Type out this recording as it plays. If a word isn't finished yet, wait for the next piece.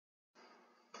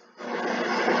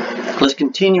let's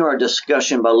continue our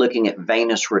discussion by looking at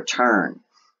venous return.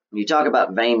 When you talk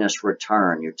about venous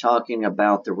return, you're talking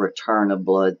about the return of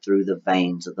blood through the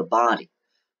veins of the body.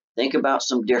 Think about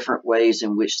some different ways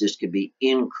in which this could be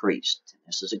increased.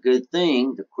 This is a good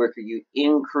thing. The quicker you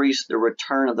increase the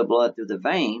return of the blood through the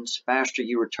veins, faster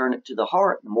you return it to the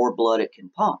heart, the more blood it can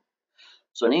pump.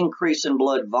 So an increase in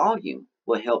blood volume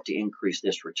will help to increase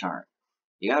this return.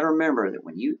 You got to remember that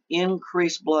when you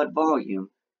increase blood volume,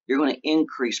 you're going to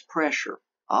increase pressure.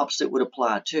 Opposite would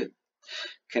apply too.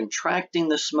 Contracting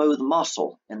the smooth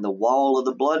muscle in the wall of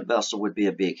the blood vessel would be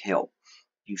a big help.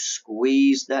 You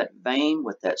squeeze that vein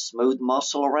with that smooth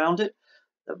muscle around it,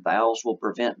 the valves will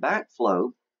prevent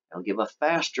backflow. They'll give a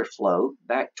faster flow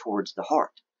back towards the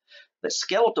heart. But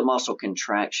skeletal muscle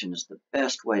contraction is the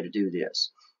best way to do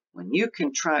this. When you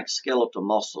contract skeletal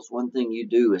muscles, one thing you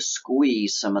do is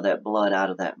squeeze some of that blood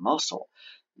out of that muscle.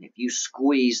 And if you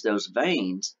squeeze those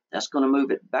veins, that's going to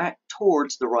move it back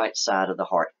towards the right side of the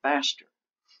heart faster.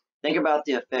 Think about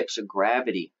the effects of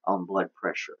gravity on blood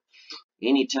pressure.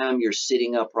 Anytime you're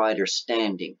sitting upright or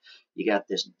standing, you got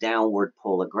this downward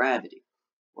pull of gravity.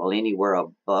 Well, anywhere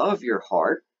above your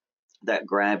heart, that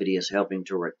gravity is helping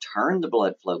to return the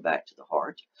blood flow back to the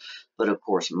heart. But of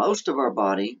course, most of our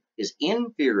body is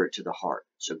inferior to the heart,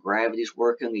 so gravity is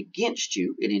working against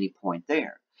you at any point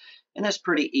there. And that's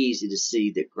pretty easy to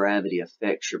see that gravity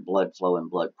affects your blood flow and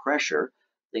blood pressure.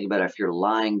 Think about if you're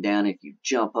lying down, if you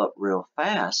jump up real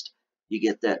fast, you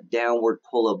get that downward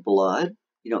pull of blood.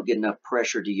 You don't get enough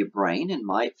pressure to your brain and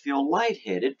might feel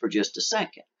lightheaded for just a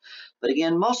second. But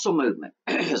again, muscle movement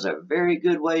is a very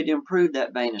good way to improve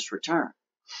that venous return.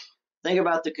 Think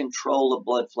about the control of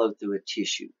blood flow through a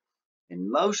tissue. In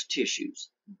most tissues,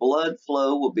 blood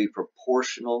flow will be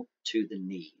proportional to the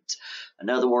needs. In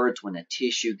other words, when a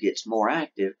tissue gets more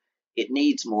active, it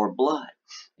needs more blood.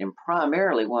 And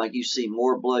primarily why you see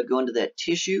more blood go into that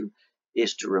tissue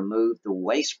is to remove the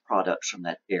waste products from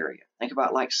that area. Think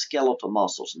about like skeletal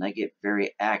muscles, and they get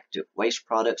very active. Waste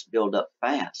products build up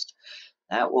fast.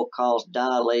 That will cause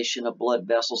dilation of blood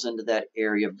vessels into that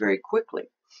area very quickly.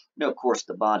 Now, of course,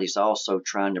 the body's also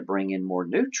trying to bring in more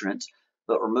nutrients,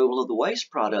 but removal of the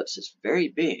waste products is very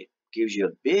big. Gives you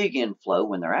a big inflow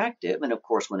when they're active, and of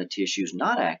course, when a tissue's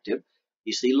not active,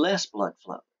 you see less blood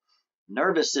flow.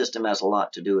 Nervous system has a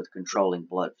lot to do with controlling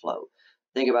blood flow.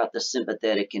 Think about the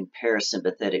sympathetic and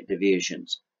parasympathetic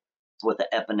divisions with the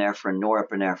epinephrine,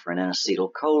 norepinephrine, and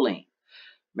acetylcholine.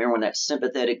 Remember, when that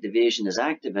sympathetic division is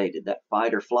activated, that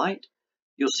fight or flight,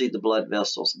 you'll see the blood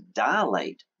vessels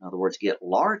dilate, in other words, get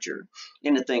larger,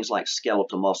 into things like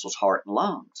skeletal muscles, heart, and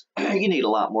lungs. You need a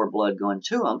lot more blood going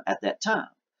to them at that time.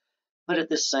 But at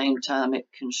the same time, it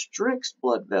constricts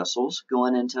blood vessels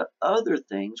going into other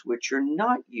things which you're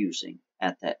not using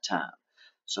at that time.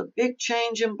 So big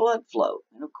change in blood flow.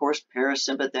 And of course,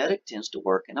 parasympathetic tends to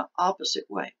work in an opposite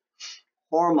way.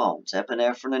 Hormones,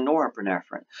 epinephrine and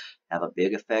norepinephrine, have a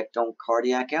big effect on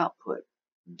cardiac output.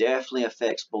 Definitely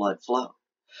affects blood flow.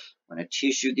 When a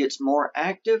tissue gets more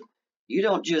active, you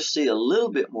don't just see a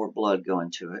little bit more blood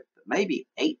going to it, but maybe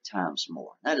 8 times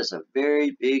more. That is a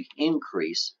very big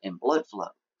increase in blood flow.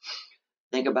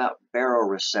 Think about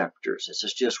baroreceptors. This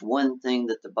is just one thing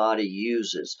that the body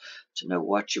uses to know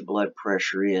what your blood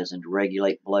pressure is and to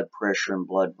regulate blood pressure and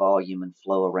blood volume and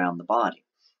flow around the body.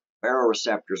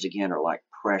 Baroreceptors, again, are like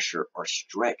pressure or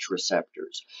stretch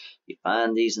receptors. You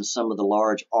find these in some of the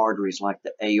large arteries like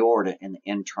the aorta and the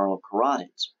internal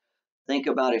carotids. Think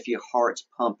about if your heart's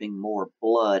pumping more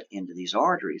blood into these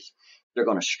arteries, they're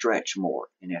going to stretch more.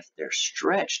 And if they're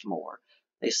stretched more,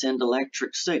 they send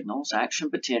electric signals, action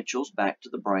potentials, back to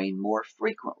the brain more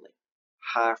frequently.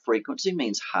 High frequency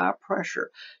means high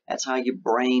pressure. That's how your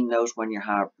brain knows when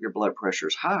your blood pressure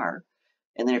is higher.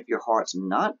 And then if your heart's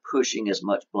not pushing as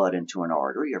much blood into an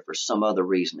artery, or for some other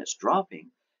reason it's dropping,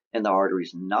 and the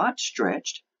artery's not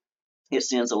stretched, it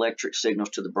sends electric signals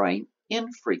to the brain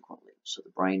infrequently. So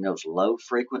the brain knows low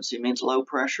frequency means low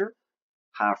pressure.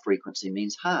 High frequency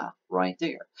means high, right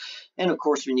there. And of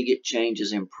course, when you get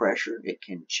changes in pressure, it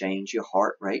can change your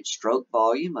heart rate, stroke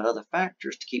volume, and other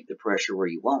factors to keep the pressure where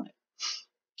you want it.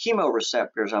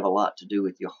 Chemoreceptors have a lot to do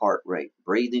with your heart rate.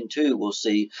 Breathing, too, we'll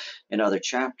see in other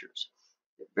chapters.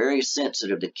 They're very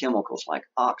sensitive to chemicals like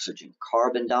oxygen,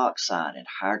 carbon dioxide, and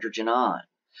hydrogen ion.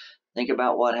 Think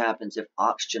about what happens if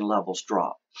oxygen levels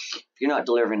drop. If you're not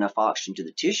delivering enough oxygen to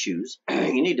the tissues,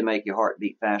 you need to make your heart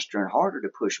beat faster and harder to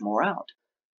push more out.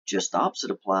 Just the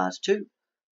opposite applies too.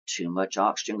 Too much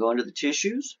oxygen going to the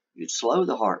tissues, you'd slow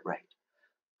the heart rate.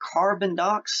 Carbon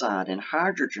dioxide and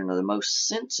hydrogen are the most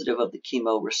sensitive of the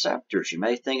chemoreceptors. You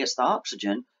may think it's the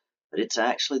oxygen, but it's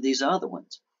actually these other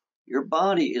ones. Your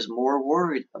body is more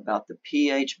worried about the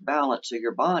pH balance of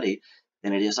your body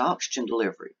than it is oxygen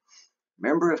delivery.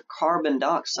 Remember, if carbon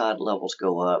dioxide levels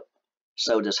go up,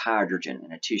 so does hydrogen,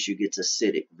 and a tissue gets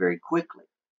acidic very quickly.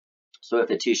 So if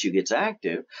a tissue gets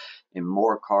active and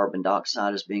more carbon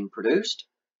dioxide is being produced,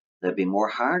 there'll be more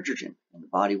hydrogen, and the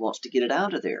body wants to get it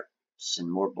out of there. Send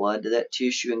more blood to that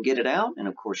tissue and get it out, and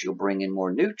of course you'll bring in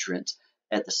more nutrients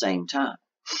at the same time.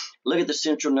 Look at the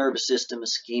central nervous system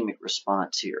ischemic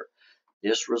response here.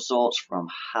 This results from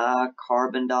high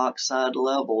carbon dioxide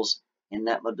levels in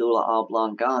that medulla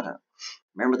oblongata.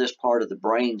 Remember, this part of the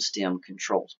brain stem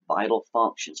controls vital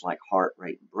functions like heart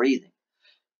rate and breathing.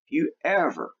 If you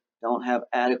ever don't have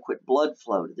adequate blood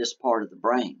flow to this part of the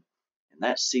brain, and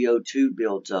that CO2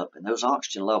 builds up and those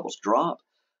oxygen levels drop,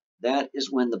 that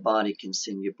is when the body can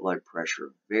send your blood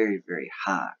pressure very, very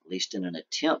high, at least in an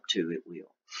attempt to, it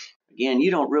will. Again, you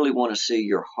don't really want to see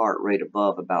your heart rate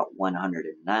above about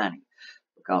 190,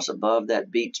 because above that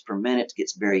beats per minute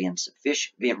gets very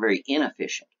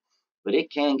inefficient. But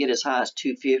it can get as high as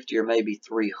 250 or maybe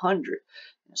 300.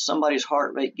 If somebody's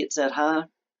heart rate gets that high,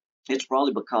 it's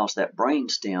probably because that brain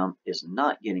stem is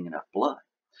not getting enough blood.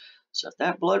 So if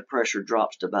that blood pressure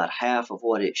drops to about half of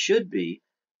what it should be,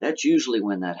 that's usually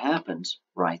when that happens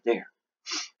right there.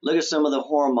 Look at some of the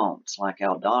hormones like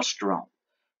aldosterone.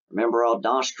 Remember,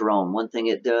 aldosterone, one thing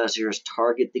it does here is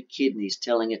target the kidneys,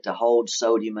 telling it to hold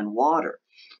sodium and water.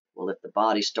 Well, if the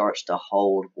body starts to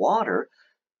hold water,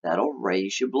 that'll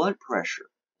raise your blood pressure.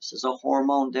 This is a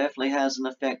hormone, definitely has an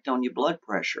effect on your blood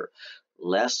pressure.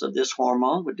 Less of this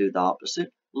hormone would do the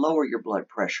opposite, lower your blood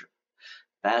pressure.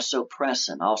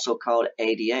 Vasopressin, also called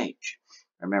ADH.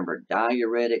 Remember,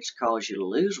 diuretics cause you to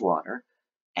lose water.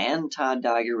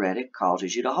 Antidiuretic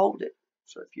causes you to hold it.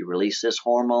 So if you release this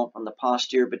hormone from the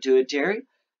posterior pituitary, it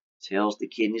tells the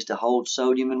kidneys to hold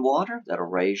sodium and water. That'll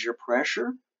raise your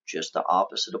pressure. Just the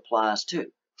opposite applies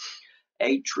too.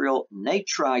 Atrial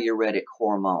natriuretic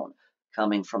hormone,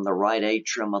 coming from the right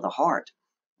atrium of the heart.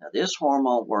 Now this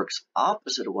hormone works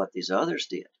opposite of what these others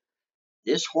did.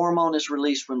 This hormone is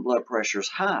released when blood pressure is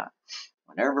high.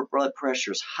 Whenever blood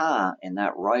pressure is high and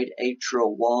that right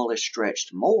atrial wall is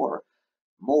stretched more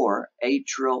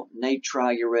atrial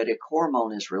natriuretic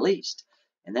hormone is released.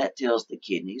 And that tells the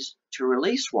kidneys to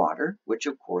release water, which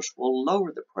of course will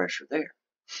lower the pressure there.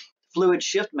 Fluid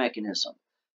shift mechanism.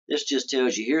 This just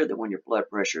tells you here that when your blood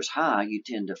pressure is high, you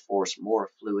tend to force more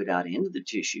fluid out into the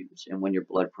tissues. And when your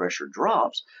blood pressure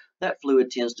drops, that fluid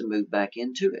tends to move back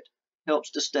into it. Helps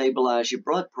to stabilize your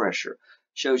blood pressure.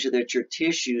 Shows you that your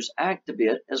tissues act a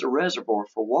bit as a reservoir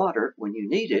for water when you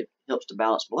need it. Helps to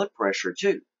balance blood pressure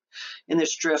too. In the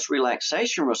stress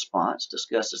relaxation response,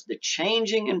 discusses the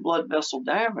changing in blood vessel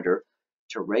diameter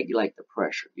to regulate the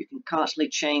pressure. You can constantly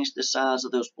change the size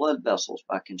of those blood vessels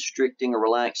by constricting or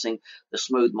relaxing the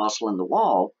smooth muscle in the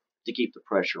wall to keep the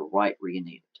pressure right where you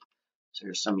need it. So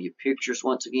here's some of your pictures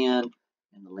once again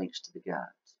and the links to the guide.